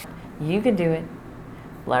You can do it.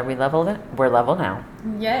 We leveled it. We're level now.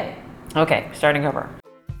 Yay. Okay, starting over.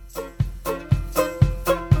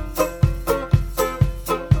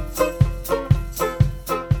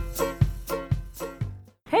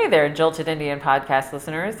 Hey there, Jolted Indian podcast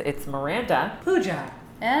listeners. It's Miranda. Pooja.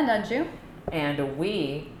 And Anju. And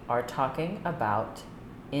we are talking about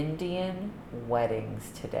Indian weddings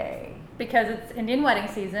today. Because it's Indian wedding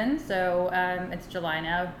season, so it's July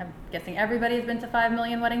now. I'm guessing everybody's been to 5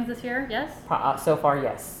 million weddings this year, yes? So far,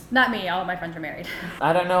 yes. Not me, all of my friends are married.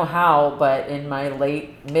 I don't know how, but in my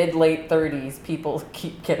mid-late 30s, people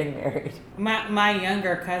keep getting married. My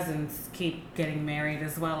younger cousins keep getting married,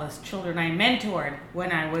 as well as children I mentored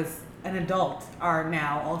when I was an adult are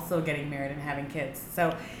now also getting married and having kids.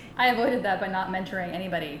 So I avoided that by not mentoring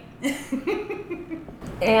anybody.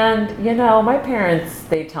 And, you know, my parents,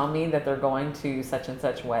 they tell me that they're going to such and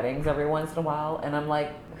such weddings every once in a while, and I'm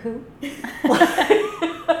like, who?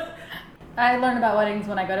 I learn about weddings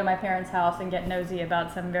when I go to my parents' house and get nosy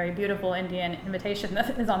about some very beautiful Indian invitation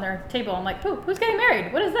that is on their table. I'm like, who's getting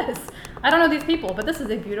married? What is this? I don't know these people, but this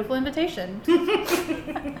is a beautiful invitation.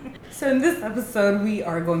 So in this episode, we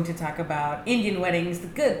are going to talk about Indian weddings, the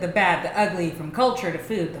good, the bad, the ugly, from culture to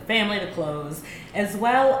food, the family to clothes, as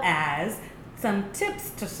well as some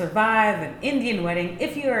tips to survive an Indian wedding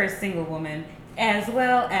if you are a single woman, as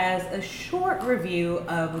well as a short review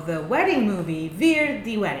of the wedding movie, Veer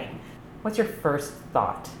the Wedding. What's your first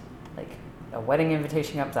thought? Like, a wedding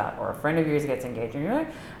invitation comes out, or a friend of yours gets engaged, and you're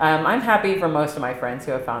like, I'm happy for most of my friends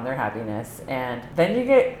who have found their happiness. And then you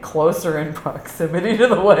get closer in proximity to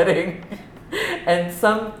the wedding, and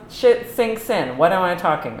some shit sinks in. What am I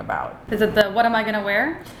talking about? Is it the what am I going to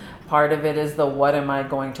wear? Part of it is the what am I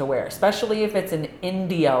going to wear, especially if it's an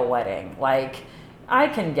India wedding. Like, I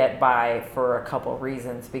can get by for a couple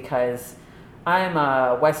reasons because I'm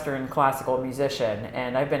a Western classical musician,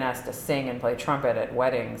 and I've been asked to sing and play trumpet at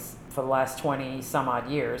weddings for the last 20 some odd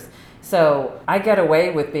years. So I get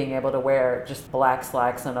away with being able to wear just black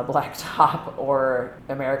slacks and a black top or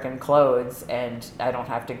American clothes, and I don't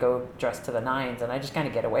have to go dressed to the nines, and I just kind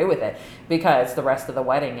of get away with it because the rest of the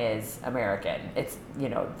wedding is American. It's, you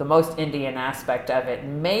know, the most Indian aspect of it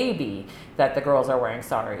may be that the girls are wearing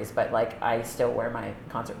saris, but like I still wear my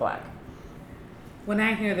concert black. When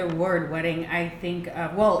I hear the word wedding, I think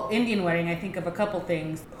of, Indian wedding, I think of a couple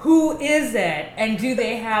things. Who is it? And do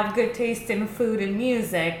they have good taste in food and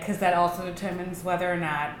music? Because that also determines whether or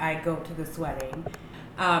not I go to this wedding.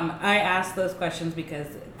 I ask those questions because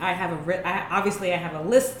I have I have a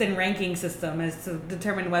list and ranking system as to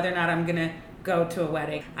determine whether or not I'm going to go to a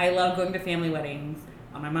wedding. I love going to family weddings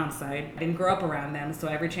on my mom's side. I didn't grow up around them, so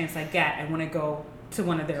every chance I get, I want to go to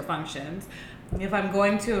one of their functions. If I'm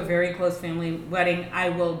going to a very close family wedding, I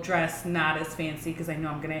will dress not as fancy because I know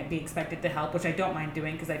I'm going to be expected to help, which I don't mind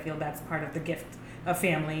doing because I feel that's part of the gift of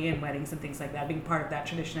family and weddings and things like that, being part of that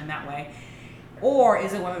tradition in that way. Or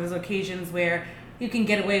is it one of those occasions where you can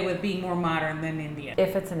get away with being more modern than Indian?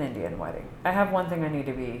 If it's an Indian wedding, I have one thing I need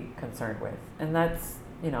to be concerned with, and that's,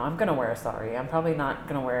 you know, I'm going to wear a sari. I'm probably not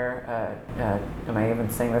going to wear, am I even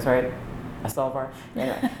saying this right? A salwar?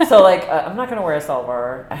 Anyway, so like, I'm not going to wear a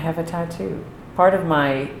salwar. I have a tattoo. Part of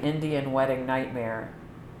my Indian wedding nightmare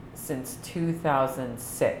since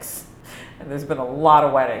 2006, and there's been a lot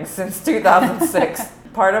of weddings since 2006,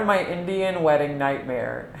 part of my Indian wedding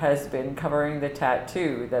nightmare has been covering the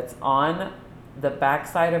tattoo that's on the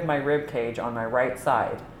backside of my rib cage on my right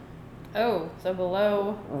side. Oh, so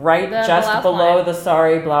below. Right, just below the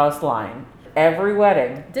sari blouse line. Every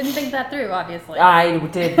wedding. Didn't think that through, obviously. I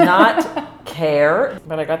did not care,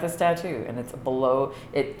 but I got this tattoo, and it's below,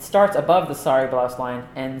 it starts above the sari blouse line,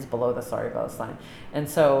 ends below the sari blouse line. And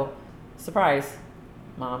so, surprise,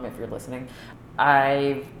 Mom, if you're listening,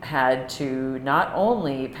 I've had to not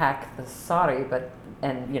only pack the sari,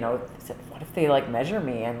 and you know, what if they like measure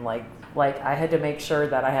me, and like I had to make sure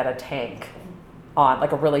that I had a tank on,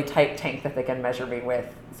 like a really tight tank that they can measure me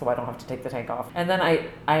with, so I don't have to take the tank off. And then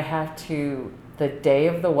I have to, the day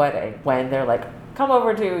of the wedding, when they're like, come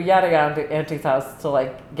over to yada yada auntie's house to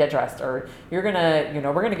like get dressed, or you're gonna, you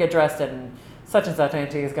know, we're gonna get dressed and such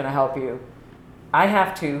auntie is gonna help you. I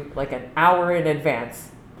have to, like an hour in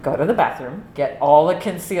advance, go to the bathroom, get all the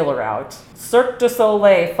concealer out, Cirque du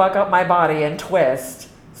Soleil fuck up my body and twist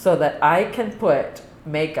so that I can put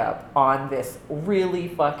makeup on this really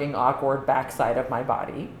fucking awkward backside of my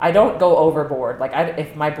body. I don't go overboard. Like,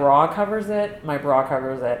 if my bra covers it, my bra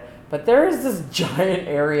covers it. But there is this giant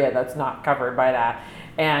area that's not covered by that.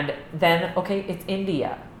 And then, okay, it's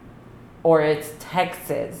India or it's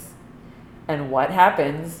Texas. And what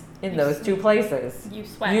happens in those two places? You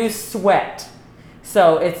sweat. You sweat.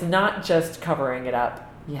 So it's not just covering it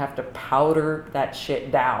up. You have to powder that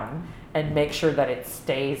shit down and make sure that it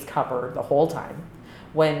stays covered the whole time.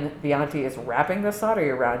 When the auntie is wrapping the sari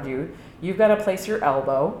around you, you've got to place your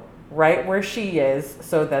elbow right where she is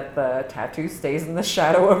so that the tattoo stays in the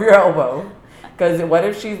shadow of your elbow. Because what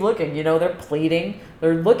if she's looking? You know, they're pleating,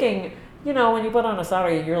 they're looking. You know, when you put on a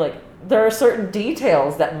sari, you're like, there are certain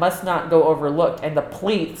details that must not go overlooked, and the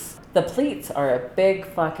pleats are a big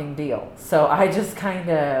fucking deal. So I just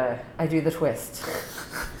I do the twist.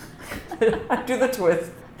 I do the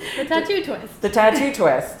twist. The tattoo twist. The tattoo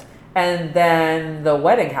twist. And then the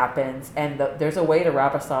wedding happens, and there's a way to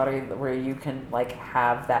wrap a sari where you can like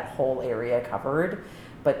have that whole area covered,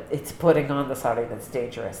 but it's putting on the sari that's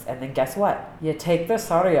dangerous. And then guess what? You take the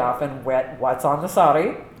sari off and wet what's on the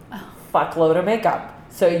sari? Fuckload of makeup.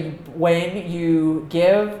 So when you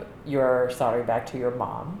give your sari back to your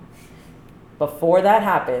mom, before that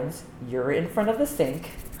happens, you're in front of the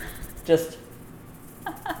sink, just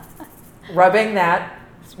rubbing that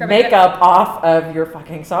makeup off of your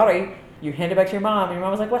fucking sari. You hand it back to your mom, and your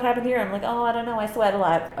mom was like, "What happened here?" I'm like, "Oh, I don't know. I sweat a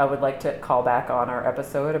lot." I would like to call back on our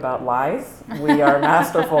episode about lies. We are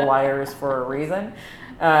masterful liars for a reason.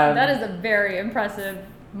 That is a very impressive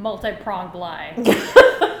multi-pronged lie.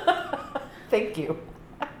 Thank you.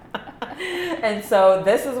 And so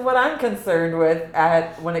this is what I'm concerned with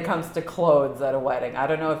when it comes to clothes at a wedding. I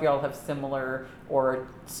don't know if y'all have similar or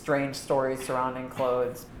strange stories surrounding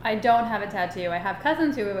clothes. I don't have a tattoo. I have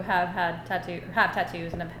cousins who have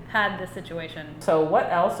tattoos and have had this situation. So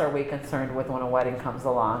what else are we concerned with when a wedding comes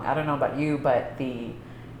along? I don't know about you, but the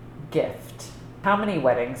gift. How many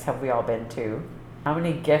weddings have we all been to? How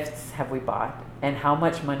many gifts have we bought? And how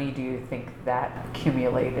much money do you think that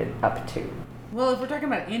accumulated up to? Well, if we're talking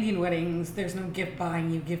about Indian weddings, there's no gift buying,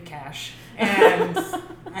 you give cash. And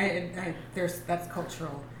that's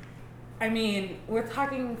cultural. I mean, we're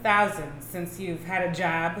talking thousands since you've had a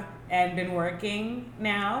job and been working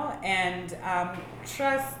now. And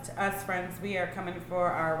trust us, friends, we are coming for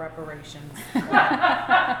our reparations on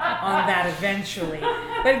that eventually.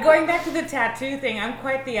 But going back to the tattoo thing, I'm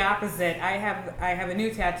quite the opposite. I have a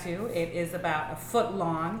new tattoo. It is about a foot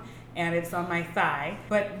long, and it's on my thigh.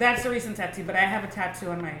 But that's a recent tattoo. But I have a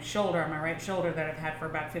tattoo on my shoulder, on my right shoulder, that I've had for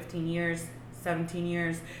about 15 years, 17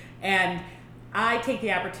 years. And I take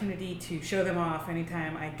the opportunity to show them off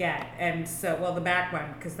anytime I get. And so, well, the back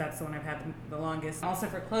one, because that's the one I've had the longest. Also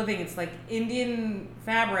for clothing, it's like Indian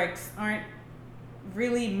fabrics aren't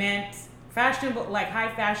really meant, fashionable, like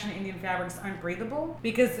high fashion Indian fabrics aren't breathable.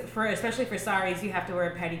 Because especially for saris, you have to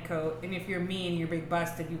wear a petticoat. And if you're me and you're big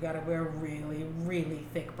busted, you gotta wear a really, really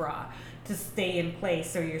thick bra to stay in place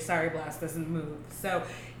so your sari blouse doesn't move. So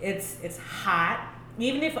it's hot.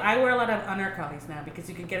 Even if I wear a lot of anarkalis now, because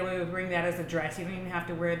you can get away with wearing that as a dress. You don't even have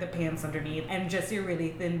to wear the pants underneath and just your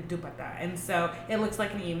really thin dupatta. And so it looks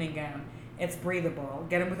like an evening gown. It's breathable.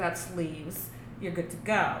 Get them without sleeves. You're good to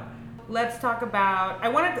go. Let's talk about, I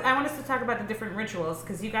want us to talk about the different rituals,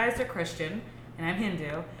 because you guys are Christian and I'm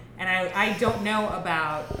Hindu. And I don't know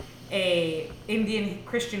about a Indian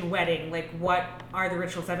Christian wedding, like what are the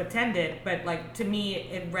rituals I've attended, but like to me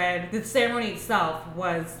the ceremony itself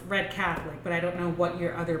read Catholic, but I don't know what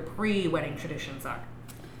your other pre-wedding traditions are.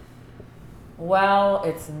 Well,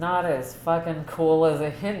 it's not as fucking cool as a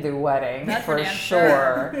Hindu wedding, that's for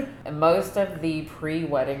sure. And most of the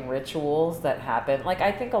pre-wedding rituals that happen, like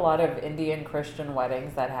I think a lot of Indian Christian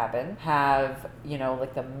weddings that happen have,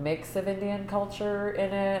 like the mix of Indian culture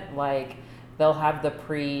in it. Like they'll have the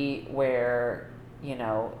where,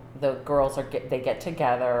 the girls they get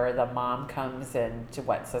together, the mom comes in to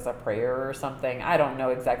says a prayer or something. I don't know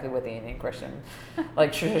exactly what the Indian Christian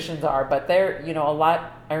traditions are, but they're, a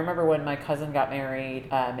lot. I remember when my cousin got married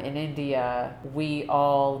in India, we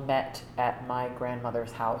all met at my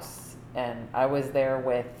grandmother's house, and I was there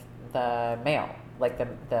with the male, like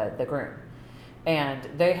the groom. And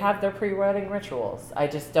they have their pre-wedding rituals. I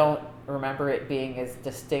just don't remember it being as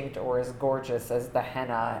distinct or as gorgeous as the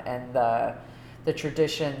henna and the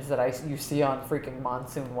traditions that you see on freaking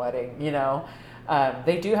Monsoon Wedding,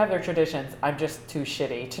 They do have their traditions. I'm just too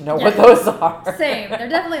shitty to know what those are. Same. There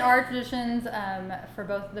definitely are traditions for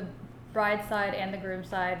both the bride's side and the groom's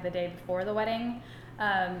side the day before the wedding.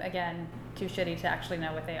 Again, too shitty to actually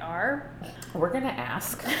know what they are. We're going to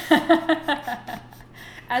ask.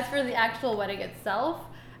 As for the actual wedding itself,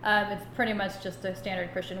 it's pretty much just a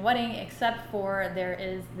standard Christian wedding, except for there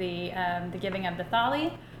is the giving of the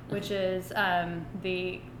thali, which is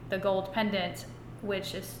the gold pendant,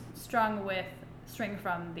 which is strung with string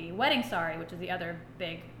from the wedding sari, which is the other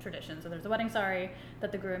big tradition. So there's the wedding sari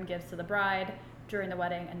that the groom gives to the bride during the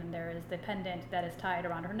wedding, and then there is the pendant that is tied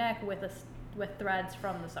around her neck with with threads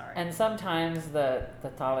from the sari. And sometimes the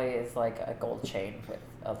tali is like a gold chain with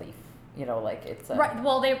a leaf. You know, like it's a, Right.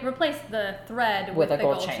 Well, they replace the thread with a the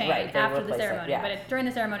gold gold chain, chain, right, they after the replace it, ceremony. yeah. But during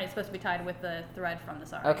the ceremony, it's supposed to be tied with the thread from the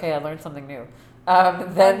sari. Okay, I learned something new.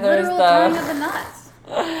 Then there's Literal tying of the knots.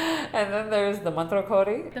 and then there's the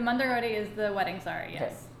mantrokori. The mandaroti is the wedding sari.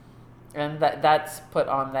 Yes. Okay. And that's put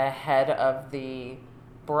on the head of the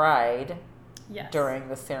bride Yes. during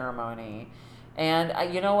the ceremony.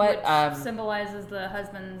 And you know what? Which symbolizes the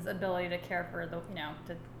husband's ability to care for to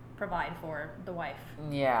provide for the wife.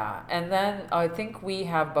 Yeah. And then I think we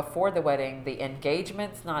have before the wedding, the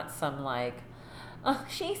engagement's not some like, oh,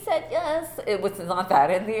 she said yes. It was not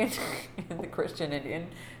that in the Christian Indian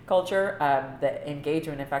culture. The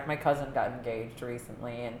engagement, in fact, my cousin got engaged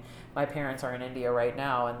recently, and my parents are in India right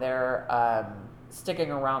now, and they're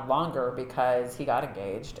sticking around longer because he got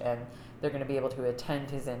engaged, and they're going to be able to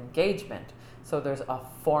attend his engagement. So there's a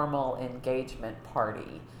formal engagement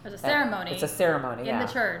party. There's a ceremony. It's a ceremony, in yeah.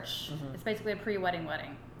 the church. Mhm. It's basically a pre-wedding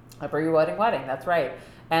wedding. A pre-wedding wedding, that's right.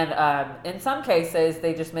 And in some cases,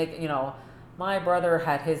 they just make, my brother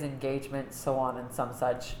had his engagement, so on and some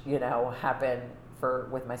such, happen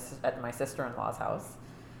at my sister-in-law's house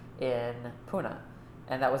in Pune.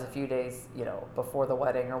 And that was a few days, before the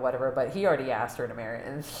wedding or whatever. But he already asked her to marry,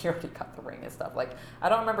 and he already got the ring and stuff. Like, I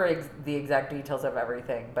don't remember the exact details of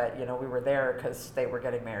everything, but we were there because they were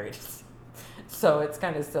getting married. So it's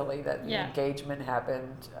kind of silly that the engagement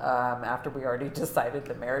happened after we already decided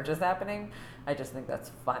the marriage is happening. I just think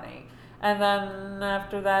that's funny. And then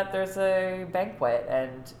after that, there's a banquet,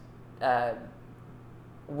 and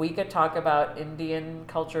we could talk about Indian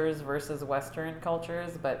cultures versus Western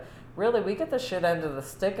cultures, but really, we get the shit end of the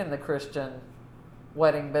stick in the Christian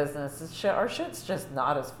wedding business. Our shit's just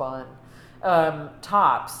not as fun.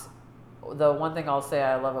 Tops. The one thing I'll say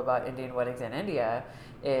I love about Indian weddings in India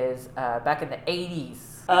is back in the 80s.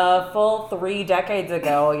 A full 3 decades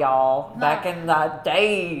ago, y'all. Back in the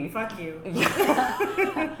day. Fuck you.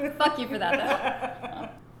 Fuck you for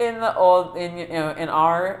that, though. In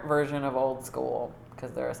our version of old school,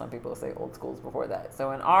 because there are some people who say old schools before that.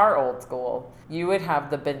 So in our old school, you would have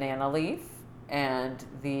the banana leaf and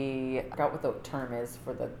I forgot what the term is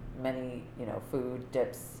for the many, food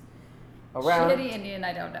dips around. Shitty Indian,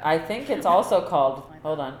 I don't know. I think it's also called,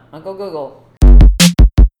 hold on, Uncle Google.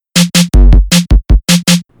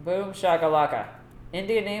 Boom shakalaka.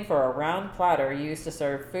 Indian name for a round platter used to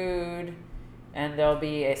serve food, and there'll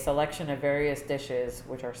be a selection of various dishes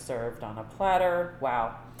which are served on a platter.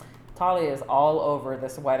 Wow. Tali is all over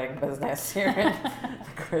this wedding business here in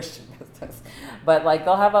the Christian business. But like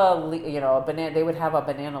they'll have a banana, they would have a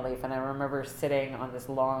banana leaf, and I remember sitting on this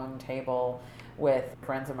long table with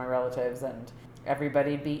friends of my relatives, and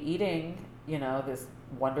everybody'd be eating, this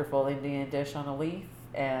wonderful Indian dish on a leaf,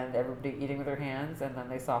 and everybody eating with their hands, and then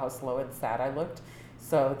they saw how slow and sad I looked,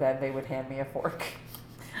 so then they would hand me a fork.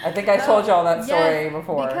 I think I told you all that story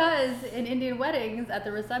before. Because in Indian weddings, at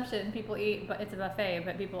the reception, people eat, but it's a buffet,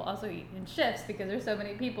 but people also eat in shifts because there's so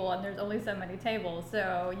many people and there's only so many tables.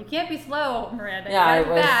 So you can't be slow, Miranda. Yeah, you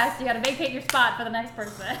gotta be fast. You gotta vacate your spot for the next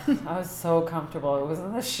person. I was so comfortable. It was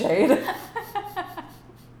in the shade.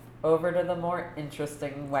 Over to the more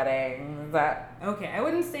interesting weddings. Okay, I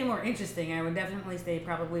wouldn't say more interesting. I would definitely say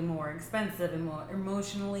probably more expensive and more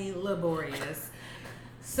emotionally laborious.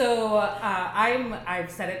 So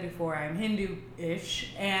I've said it before, I'm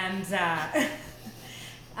Hindu-ish, and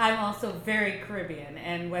I'm also very Caribbean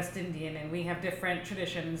and West Indian, and we have different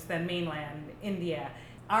traditions than mainland India.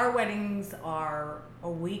 Our weddings are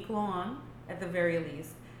a week long at the very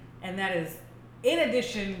least, and that is in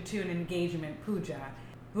addition to an engagement puja,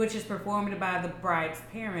 which is performed by the bride's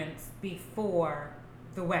parents before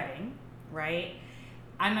the wedding, right?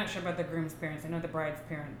 I'm not sure about the groom's parents. I know the bride's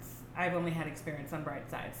parents. I've only had experience on bride's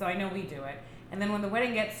side, so I know we do it. And then when the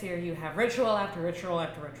wedding gets here, you have ritual after ritual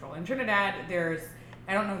after ritual. In Trinidad,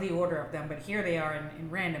 I don't know the order of them, but here they are in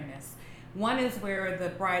randomness. One is where the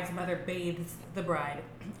bride's mother bathes the bride.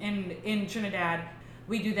 And in Trinidad,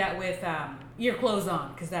 we do that with your clothes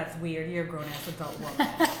on, because that's weird. You're a grown-ass adult woman.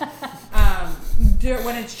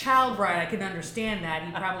 When it's child bride, I can understand that.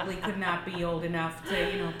 You probably could not be old enough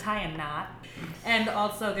to, tie a knot. And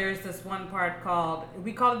also there's this one part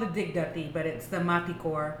we call it the digdati, but it's the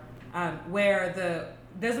matikor, where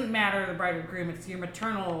doesn't matter the bride or groom, it's your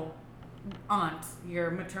maternal aunt,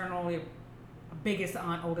 your biggest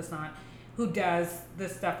aunt, oldest aunt, who does the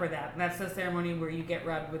stuff for that. And that's the ceremony where you get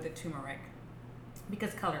rubbed with the turmeric,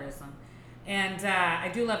 because colorism. And I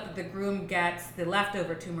do love that the groom gets the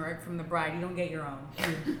leftover turmeric from the bride. You don't get your own.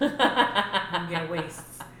 You get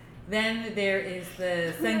wastes. Then there is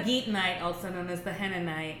the Sangeet night, also known as the henna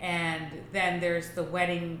night, and then there's the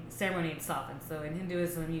wedding ceremony itself. And so in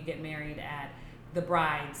Hinduism, you get married at the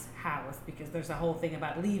bride's house because there's a whole thing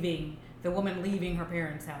about the woman leaving her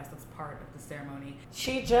parents' house. That's part of the ceremony.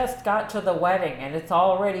 She just got to the wedding, and it's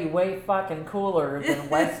already way fucking cooler than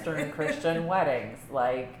Western Christian weddings.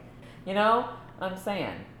 Like, you know, I'm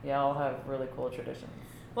saying, y'all have really cool traditions.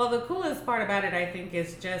 Well, the coolest part about it, I think,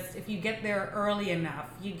 is just if you get there early enough,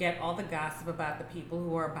 you get all the gossip about the people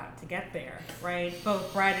who are about to get there, right?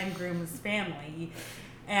 Both bride and groom's family.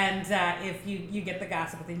 And if you get the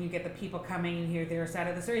gossip, then you get the people coming, you hear their side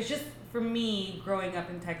of the story. It's just, for me, growing up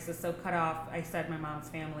in Texas, so cut off, I said my mom's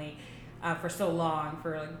family for so long,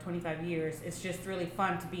 for like 25 years. It's just really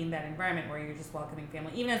fun to be in that environment where you're just welcoming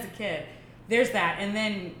family. Even as a kid, there's that. And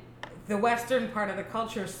then the Western part of the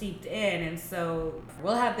culture seeped in, and so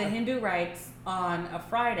we'll have the Hindu rites on a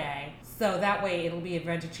Friday, so that way it'll be a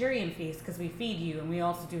vegetarian feast because we feed you, and we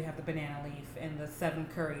also do have the banana leaf and the 7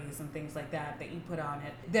 curries and things like that you put on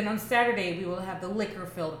it. Then on Saturday we will have the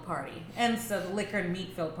liquor-filled party, and so the liquor and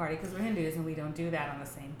meat-filled party, because we're Hindus and we don't do that on the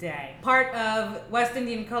same day. Part of West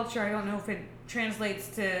Indian culture, I don't know if it translates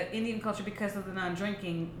to Indian culture because of the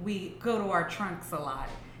non-drinking, we go to our trunks a lot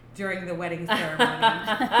during the wedding ceremony.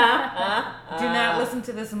 Do not listen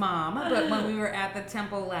to this, Mom, but when we were at the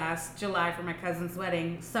temple last July for my cousin's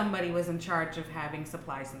wedding, somebody was in charge of having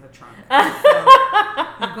supplies in the trunk. So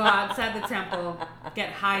you go outside the temple,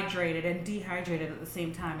 get hydrated and dehydrated at the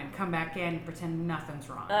same time, and come back in and pretend nothing's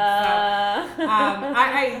wrong.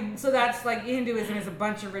 So that's like, Hinduism is a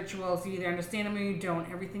bunch of rituals. You either understand them or you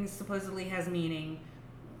don't. Everything supposedly has meaning.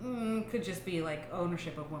 Could just be like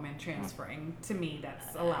ownership of women transferring. To me,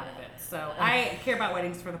 that's a lot of it. So I care about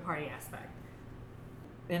weddings for the party aspect.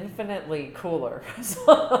 Infinitely cooler.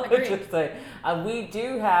 So Agreed. just say, we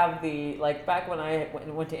do have the, like, back when I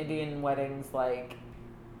went to Indian weddings, like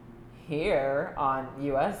here on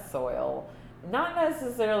U.S. soil, not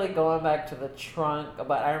necessarily going back to the trunk,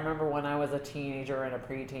 but I remember when I was a teenager and a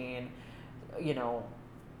preteen, you know,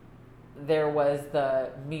 there was the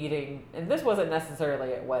meeting, and this wasn't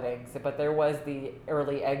necessarily at weddings, but there was the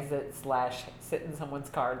early exit / sit in someone's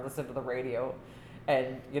car and listen to the radio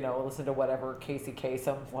and, you know, listen to whatever Casey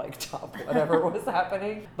Kasem, like, top whatever was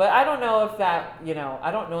happening. But I don't know if that, you know,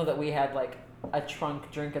 I don't know that we had like a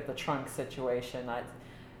drink at the trunk situation.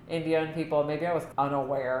 Indian people, maybe I was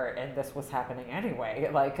unaware and this was happening anyway,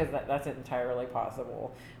 like, because that's entirely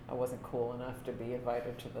possible. I wasn't cool enough to be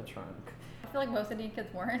invited to the trunk. I feel like most Indian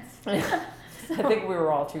kids weren't. I think we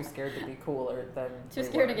were all too scared to be cooler than Too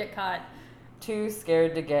scared to get caught. Too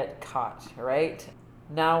scared to get caught, right?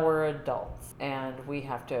 Now we're adults and we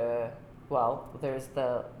have to, well, there's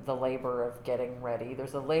the labor of getting ready.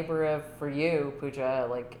 There's a labor of, for you, Pooja,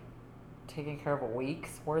 like taking care of a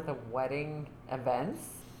week's worth of wedding events.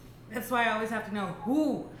 That's why I always have to know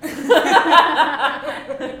who.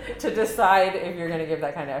 To decide if you're going to give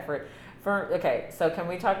that kind of effort. Okay, so can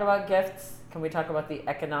we talk about gifts? Can we talk about the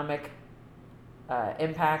economic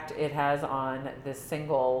impact it has on this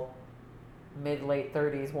single mid-late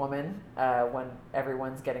 30s woman when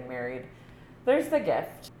everyone's getting married? There's the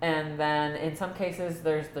gift, and then in some cases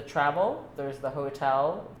there's the travel, there's the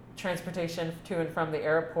hotel, transportation to and from the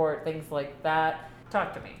airport, things like that.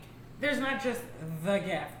 Talk to me. There's not just the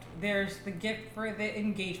gift. There's the gift for the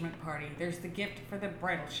engagement party. There's the gift for the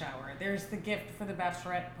bridal shower. There's the gift for the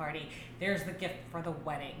bachelorette party. There's the gift for the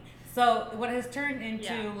wedding. So what has turned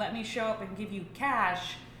into let me show up and give you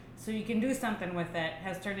cash so you can do something with it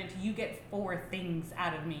has turned into you get 4 things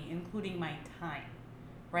out of me, including my time,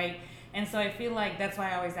 right? And so I feel like that's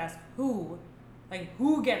why I always ask who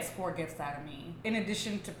gets 4 gifts out of me? In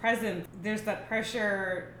addition to presents, there's that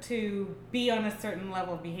pressure to be on a certain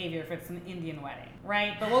level of behavior if it's an Indian wedding,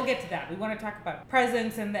 right? But we'll get to that. We want to talk about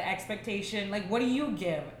presents and the expectation. Like, what do you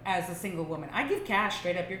give as a single woman? I give cash,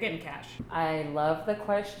 straight up. You're getting cash. I love the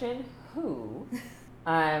question, who?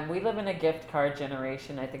 We live in a gift card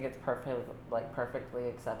generation. I think it's perfectly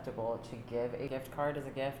acceptable to give a gift card as a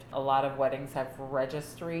gift. A lot of weddings have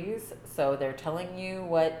registries, so they're telling you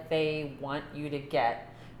what they want you to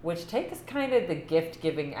get, which takes kind of the gift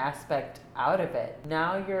giving aspect out of it.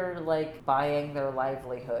 Now you're like buying their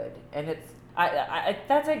livelihood, and it's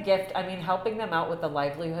that's a gift. I mean, helping them out with the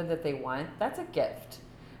livelihood that they want, that's a gift.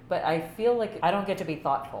 But I feel like I don't get to be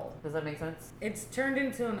thoughtful. Does that make sense? It's turned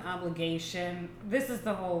into an obligation. This is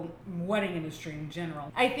the whole wedding industry in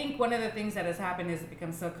general. I think one of the things that has happened is it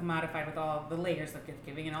becomes so commodified with all the layers of gift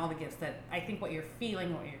giving and all the gifts that I think what you're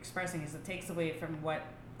feeling, what you're expressing is it takes away from what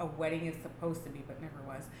a wedding is supposed to be, but never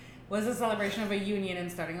was a celebration of a union and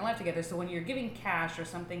starting a life together. So when you're giving cash or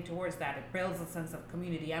something towards that, it builds a sense of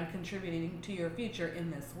community. I'm contributing to your future in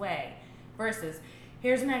this way. Versus,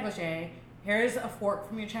 here's a negligee, here's a fork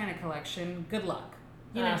from your China collection, good luck.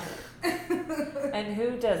 You know. And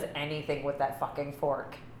who does anything with that fucking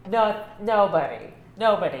fork? No, nobody.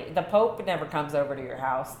 The Pope never comes over to your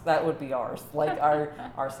house. That would be ours. Like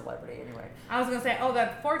our celebrity anyway. I was gonna say, oh,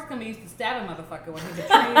 that fork's gonna be used to stab a motherfucker when he betrays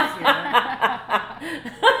you.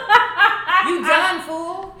 You done,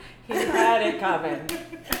 fool? He had it coming.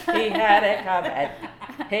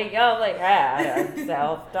 He only had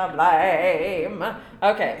himself to blame.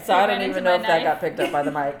 Okay, so I don't even know if that got picked up by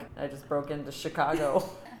the mic. I just broke into Chicago.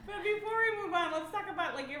 But before we move on, let's talk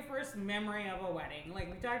about like your first memory of a wedding. Like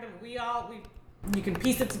you can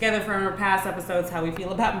piece it together from our past episodes how we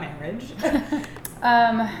feel about marriage.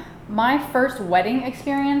 My first wedding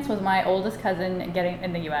experience was my oldest cousin getting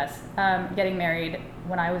in the U.S. Getting married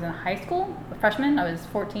when I was in high school, a freshman. I was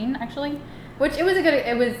 14 actually, which it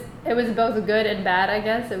was both good and bad, I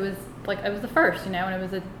guess. It was the first, and it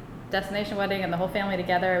was a destination wedding and the whole family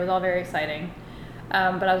together. It was all very exciting.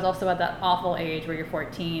 But I was also at that awful age where you're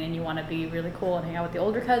 14 and you want to be really cool and hang out with the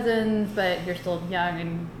older cousins, but you're still young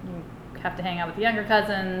and you have to hang out with the younger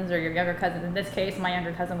cousins or your younger cousins. In this case, my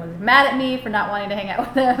younger cousin was mad at me for not wanting to hang out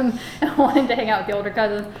with them and wanting to hang out with the older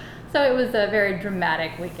cousins. So it was a very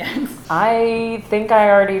dramatic weekend. I think I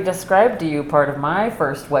already described to you part of my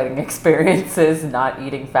first wedding experiences, not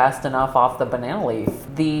eating fast enough off the banana leaf.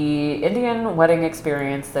 The Indian wedding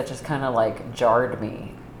experience that just kind of like jarred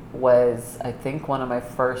me was, I think, one of my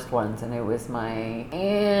first ones, and it was my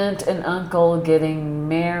aunt and uncle getting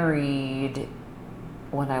married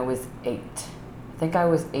when I was 8. I think I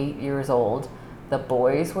was 8 years old. The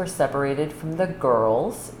boys were separated from the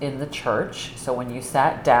girls in the church. So when you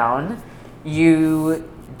sat down, you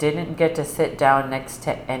didn't get to sit down next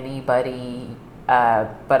to anybody.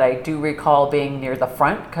 But I do recall being near the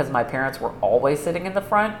front because my parents were always sitting in the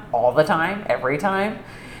front all the time, every time.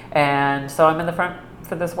 And so I'm in the front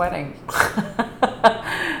for this wedding.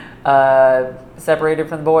 Separated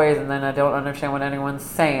from the boys, and then I don't understand what anyone's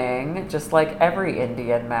saying, just like every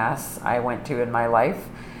Indian mass I went to in my life.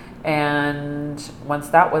 And once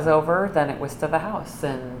that was over, then it was to the house.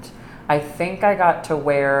 And I think I got to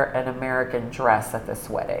wear an American dress at this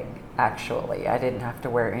wedding, actually. I didn't have to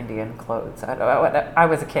wear Indian clothes. I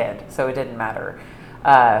was a kid, so it didn't matter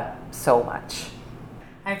so much.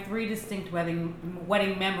 I have 3 distinct wedding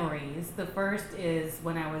memories. The first is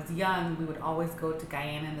when I was young, we would always go to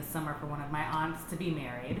Guyana in the summer for one of my aunts to be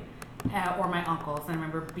married, or my uncles. And I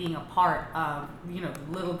remember being a part of, the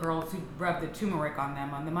little girls who rubbed the turmeric on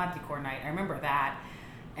them on the Manticore night. I remember that.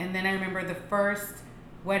 And then I remember the first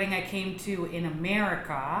wedding I came to in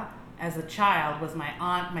America as a child was my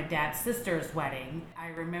aunt, my dad's sister's wedding. I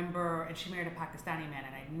remember, and she married a Pakistani man,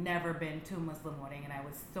 and I'd never been to a Muslim wedding, and I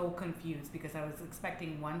was so confused because I was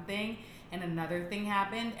expecting one thing and another thing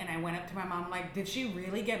happened, and I went up to my mom like, did she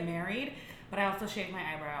really get married? But I also shaved my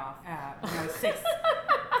eyebrow off when I was 6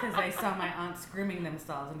 because I saw my aunts grooming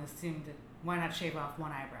themselves and assumed, why not shave off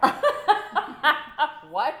one eyebrow?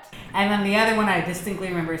 What? And then the other one I distinctly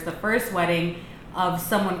remember is the first wedding of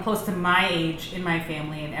someone close to my age in my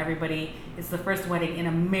family, and it's the first wedding in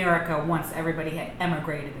America once everybody had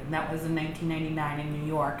emigrated, and that was in 1999 in New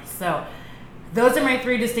York. So those are my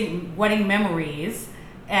 3 distinct wedding memories,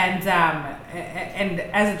 and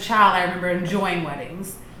as a child I remember enjoying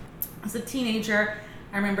weddings. As a teenager,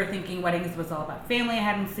 I remember thinking weddings was all about family I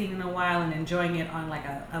hadn't seen in a while, and enjoying it on like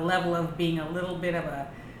a level of being a little bit of a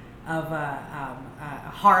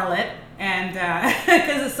harlot, and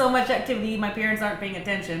because there's so much activity, my parents aren't paying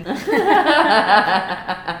attention.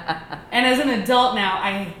 And as an adult now,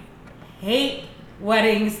 I hate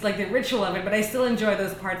weddings, like the ritual of it, but I still enjoy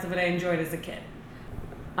those parts of it I enjoyed as a kid.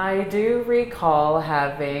 I do recall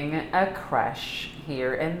having a crush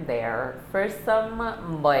here and there for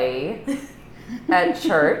some boy at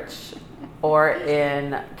church or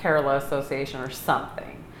in Kerala Association or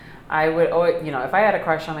something. I would, if I had a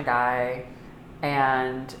crush on a guy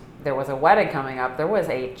and there was a wedding coming up, there was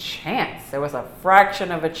a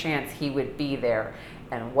fraction of a chance he would be there.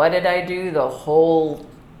 And what did I do the whole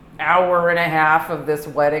hour and a half of this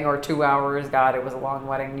wedding, or 2 hours? God, it was a long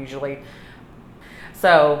wedding usually.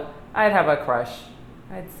 So I'd have a crush.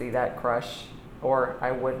 I'd see that crush, or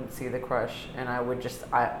I wouldn't see the crush, and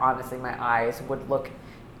honestly, my eyes would look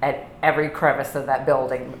at every crevice of that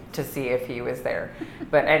building to see if he was there.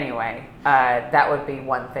 But anyway, that would be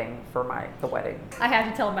one thing for the wedding. I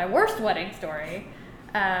have to tell my worst wedding story.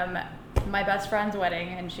 My best friend's wedding,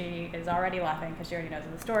 and she is already laughing because she already knows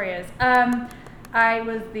what the story is. I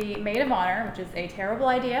was the maid of honor, which is a terrible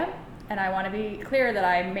idea, and I want to be clear that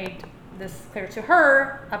I made this clear to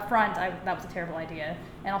her up front. That was a terrible idea,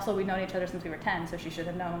 and also we'd known each other since we were 10, so she should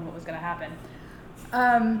have known what was going to happen.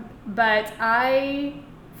 But I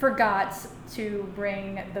forgot to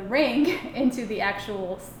bring the ring into the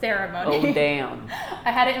actual ceremony. Oh, damn.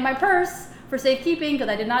 I had it in my purse for safekeeping because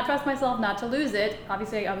I did not trust myself not to lose it.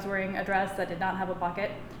 Obviously, I was wearing a dress that did not have a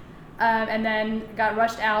pocket. And then got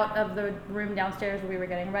rushed out of the room downstairs where we were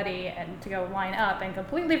getting ready and to go line up, and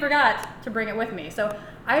completely forgot to bring it with me. So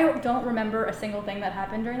I don't remember a single thing that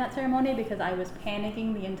happened during that ceremony because I was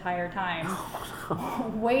panicking the entire time,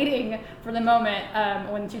 waiting for the moment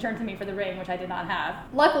when she turned to me for the ring, which I did not have.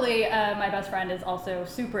 Luckily, my best friend is also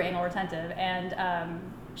super anal retentive, and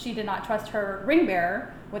she did not trust her ring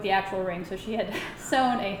bearer with the actual ring, so she had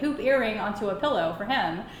sewn a hoop earring onto a pillow for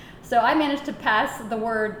him. So I managed to pass the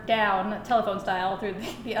word down, telephone style, through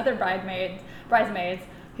the other bridesmaids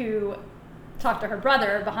who talked to her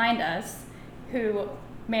brother behind us, who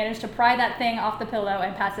managed to pry that thing off the pillow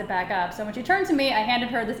and pass it back up. So when she turned to me, I handed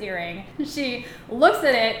her this earring. She looks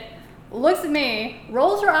at it, looks at me,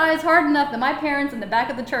 rolls her eyes hard enough that my parents in the back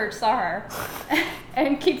of the church saw her,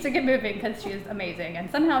 and keeps it moving because she is amazing. And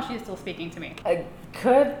somehow she's still speaking to me. A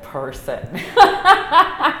good person.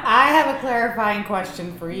 I have a clarifying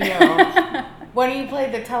question for you. When you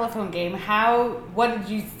played the telephone game, what did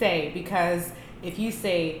you say? Because if you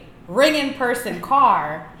say ring in person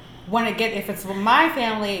car, if it's from my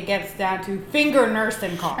family, it gets down to finger nurse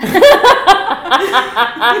in car.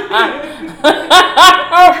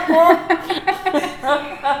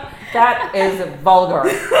 That is vulgar.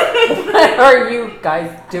 What are you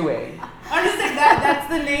guys doing? I'm just saying that's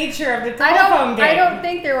the nature of the telephone game. I don't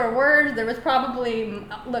think there were words. There was probably,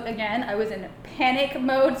 look, again, I was in panic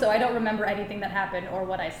mode, so I don't remember anything that happened or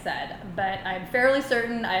what I said. But I'm fairly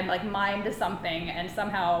certain I'm like mimed something, and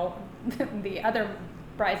somehow the other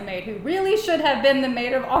bridesmaid, who really should have been the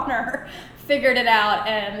maid of honor, figured it out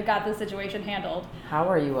and got the situation handled. How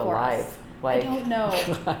are you alive? Us. I don't know.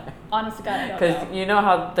 Honest to God, I don't know. Because you know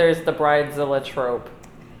how there's the bridezilla trope.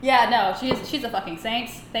 Yeah, no, she's a fucking saint.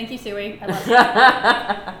 Thank you, Suey. I love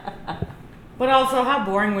you. But also, how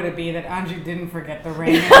boring would it be that Anju didn't forget the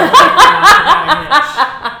ring?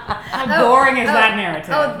 How boring is that narrative?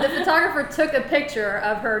 Oh, the photographer took a picture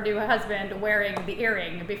of her new husband wearing the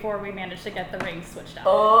earring before we managed to get the ring switched out.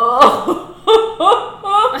 Oh.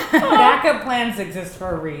 Backup plans exist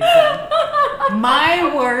for a reason.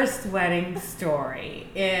 My worst wedding story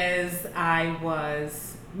is I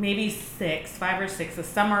was maybe 5 or 6, the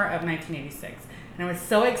summer of 1986. And I was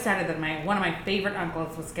so excited that one of my favorite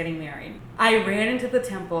uncles was getting married. I ran into the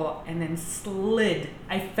temple and then slid.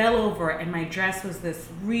 I fell over, and my dress was this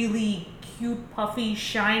really cute, puffy,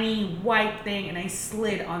 shiny white thing, and I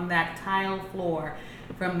slid on that tile floor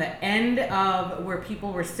from the end of where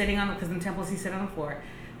people were sitting on, because in temples you sit on the floor.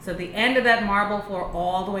 So the end of that marble floor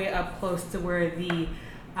all the way up close to where the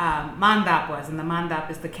mandap was, and the mandap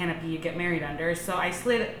is the canopy you get married under. So I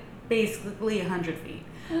slid basically 100 feet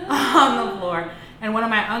on the floor, and one of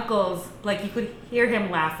my uncles, like, you could hear him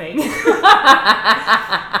laughing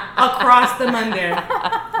across the mandir.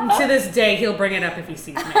 And to this day, he'll bring it up if he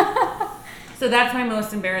sees me. So that's my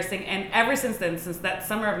most embarrassing, and ever since then, since that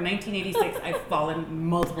summer of 1986, I've fallen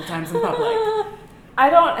multiple times in public. I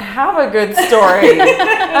don't have a good story.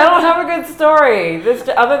 This,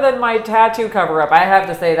 other than my tattoo cover up, I have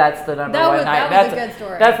to say that's the number one night. That was a good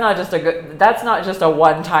story. That's not just a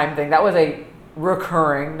one-time thing. That was a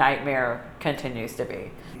recurring nightmare, continues to be.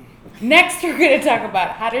 Next, we're going to talk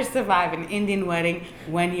about how to survive an Indian wedding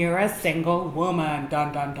when you're a single woman.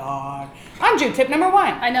 Dun, dun, dun. Anju, tip number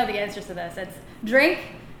 1. I know the answers to this. It's drink,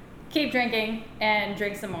 keep drinking, and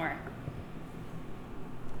drink some more.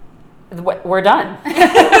 We're done.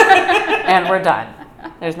 And we're done.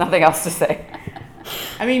 There's nothing else to say.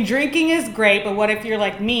 I mean, drinking is great, but what if you're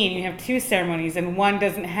like me and you have 2 ceremonies and one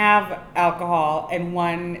doesn't have alcohol and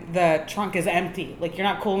the trunk is empty? Like, you're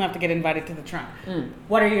not cool enough to get invited to the trunk.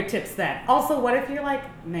 What are your tips then? Also, what if you're like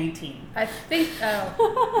 19? I think,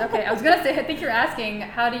 okay. I was going to say, I think you're asking,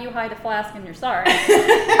 how do you hide a flask in your sari?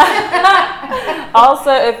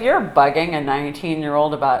 Also, if you're bugging a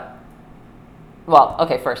 19-year-old about, well,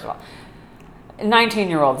 okay, first of all,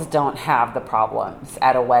 19-year-olds don't have the problems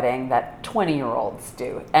at a wedding that 20-year-olds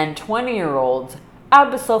do. And 20-year-olds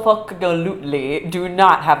absolutely do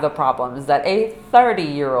not have the problems that a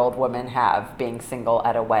 30-year-old woman have being single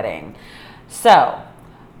at a wedding. So,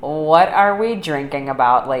 what are we drinking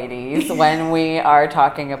about, ladies, when we are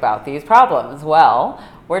talking about these problems? Well,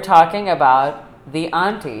 we're talking about the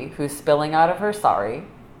auntie who's spilling out of her sari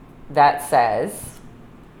that says,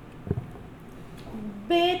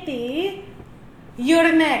 Betty,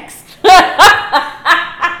 you're next. I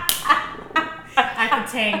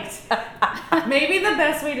tanked. Maybe the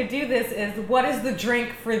best way to do this is, what is the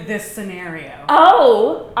drink for this scenario?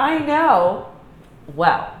 Oh, I know.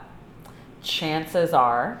 Well, chances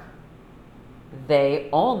are they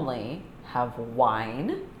only have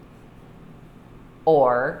wine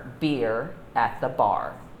or beer at the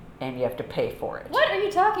bar, and you have to pay for it. What are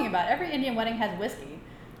you talking about? Every Indian wedding has whiskey.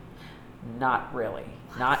 Not really.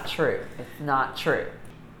 Not true. It's not true.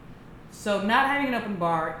 So not having an open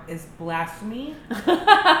bar is blasphemy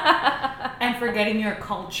and forgetting your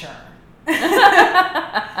culture.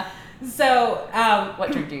 So,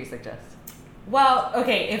 What drink do you suggest? well,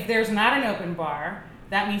 okay, if there's not an open bar,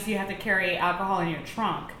 that means you have to carry alcohol in your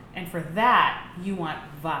trunk. And for that, you want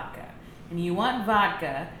vodka. And you want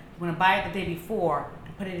vodka, you want to buy it the day before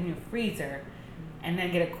and put it in your freezer and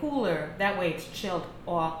then get a cooler. That way it's chilled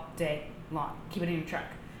all day long. Keep it in your truck.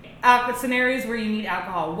 Scenarios where you need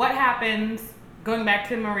alcohol. What happens, going back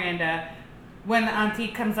to Miranda, when the auntie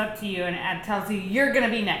comes up to you and tells you you're going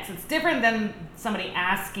to be next? It's different than somebody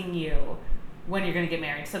asking you when you're going to get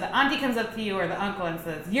married. So the auntie comes up to you or the uncle and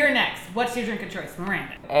says, you're next. What's your drink of choice?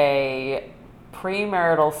 Miranda. A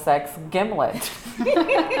premarital sex gimlet.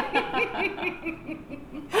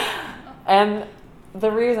 And the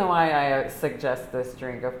reason why I suggest this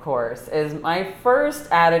drink, of course, is my first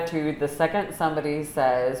attitude the second somebody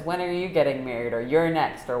says, when are you getting married, or you're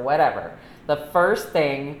next, or whatever, the first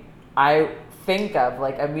thing I think of,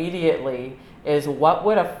 like, immediately is what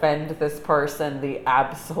would offend this person the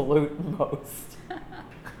absolute most.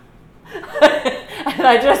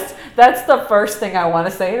 And that's the first thing I want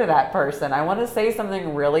to say to that person. I want to say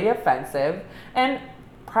something really offensive, and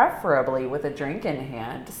preferably with a drink in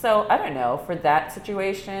hand. So I don't know, for that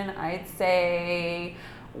situation, I'd say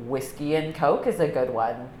whiskey and Coke is a good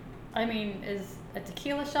one. I mean, is a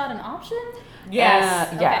tequila shot an option?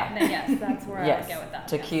 Yes. Yeah. Okay, then yes, that's where I Yes. would go with that.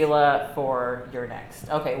 Tequila for your next.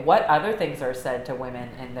 Okay, what other things are said to women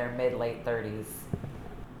in their mid-late 30s?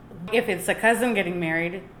 If it's a cousin getting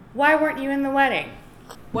married, why weren't you in the wedding?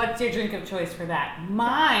 What's your drink of choice for that?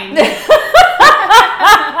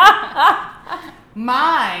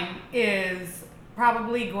 Mine is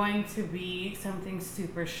probably going to be something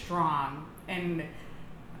super strong, and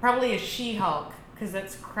probably a She-Hulk, because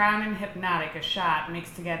it's Crown and Hypnotic, a shot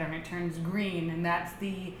mixed together, and it turns green, and that's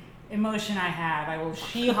the emotion I have. I will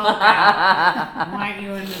She-Hulk out. Why aren't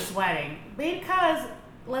you in this wedding? Because,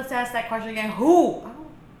 let's ask that question again. Who?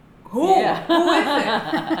 Yeah. Who is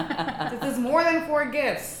it? This is more than 4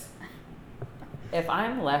 gifts. If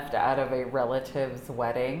I'm left out of a relative's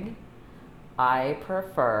wedding, I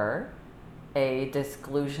prefer a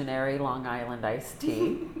disclusionary Long Island iced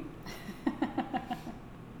tea.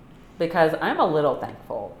 Because I'm a little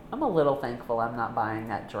thankful. I'm not buying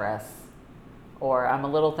that dress. Or I'm a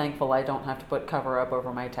little thankful I don't have to put cover up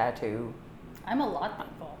over my tattoo. I'm a lot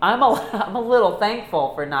thankful. I'm a little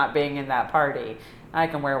thankful for not being in that party. I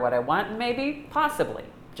can wear what I want and maybe,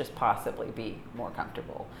 just possibly be more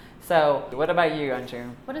comfortable. So, what about you,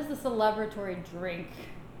 Anju? What is the celebratory drink?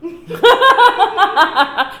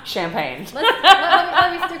 Champagne.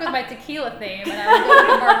 Let me stick with my tequila theme, and I will go with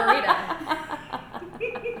a margarita.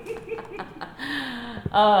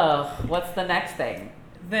 Oh, what's the next thing?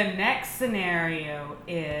 The next scenario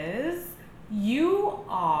is you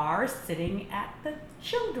are sitting at the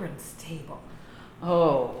children's table.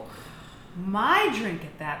 Oh. My drink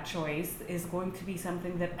at that choice is going to be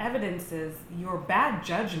something that evidences your bad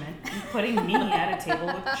judgment in putting me at a table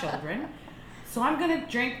with children. So I'm going to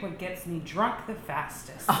drink what gets me drunk the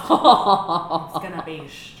fastest. It's going to be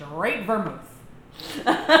straight vermouth.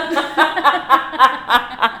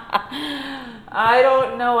 I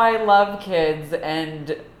don't know. I love kids,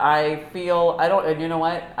 and and you know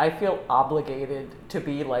what? I feel obligated to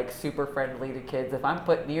be like super friendly to kids. If I'm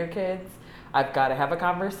put near kids, I've got to have a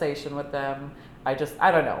conversation with them. I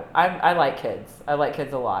don't know. I like kids. I like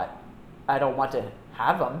kids a lot. I don't want to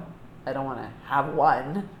have them. I don't want to have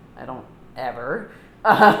one. I don't ever.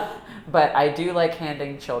 But I do like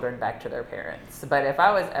handing children back to their parents. But if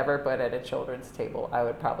I was ever put at a children's table, I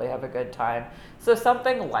would probably have a good time. So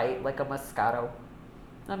something light, like a Moscato.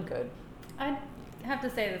 I'm good. I'd have to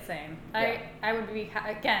say the same. Yeah. I would be,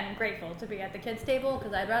 again, grateful to be at the kids' table,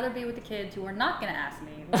 because I'd rather be with the kids who are not going to ask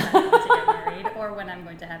me when I'm going to get married or when I'm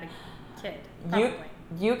going to have a kid. Probably.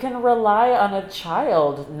 You can rely on a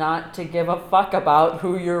child not to give a fuck about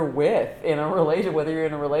who you're with in a relation, whether you're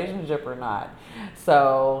in a relationship or not.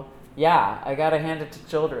 So yeah, I gotta hand it to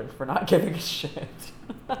children for not giving a shit.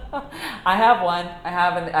 I have one. I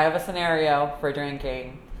have a scenario for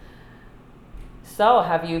drinking. So,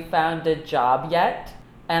 have you found a job yet?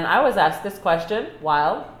 And I was asked this question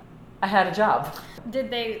while I had a job. Did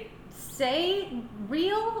they say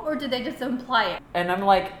real or did they just imply it? And I'm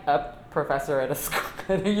like a professor at a school,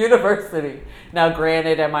 at a university. Now,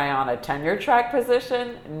 granted, am I on a tenure track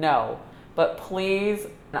position? No. But please,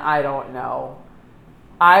 I don't know.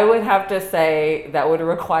 I would have to say that would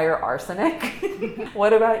require arsenic.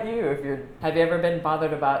 What about you? Have you ever been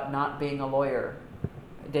bothered about not being a lawyer?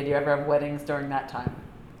 Did you ever have weddings during that time?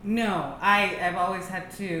 No, I've always had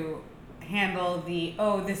to handle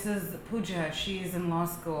this is Pooja, she's in law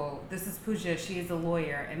school. This is Pooja, she's a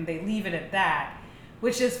lawyer. And they leave it at that,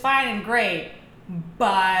 which is fine and great,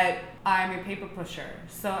 but I'm a paper pusher.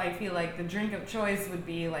 So I feel like the drink of choice would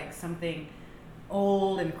be like something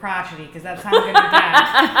old and crotchety, because that's how I'm gonna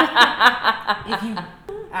get. If you,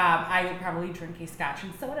 I would probably drink a scotch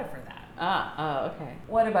and soda for that. Okay.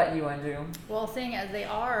 What about you, Anju? Well, seeing as they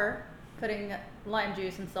are putting lime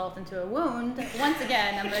juice and salt into a wound, once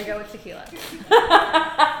again, I'm going to go with tequila.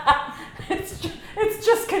 It's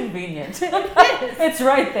just convenient. It is. It's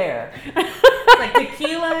right there. Like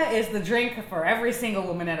tequila is the drink for every single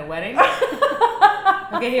woman at a wedding.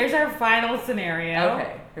 Okay, here's our final scenario.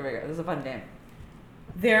 Okay, here we go. This is a fun game.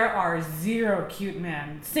 There are 0 cute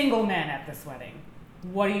men, single men at this wedding.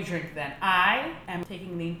 What do you drink then? I am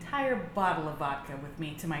taking the entire bottle of vodka with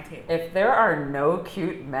me to my table. If there are no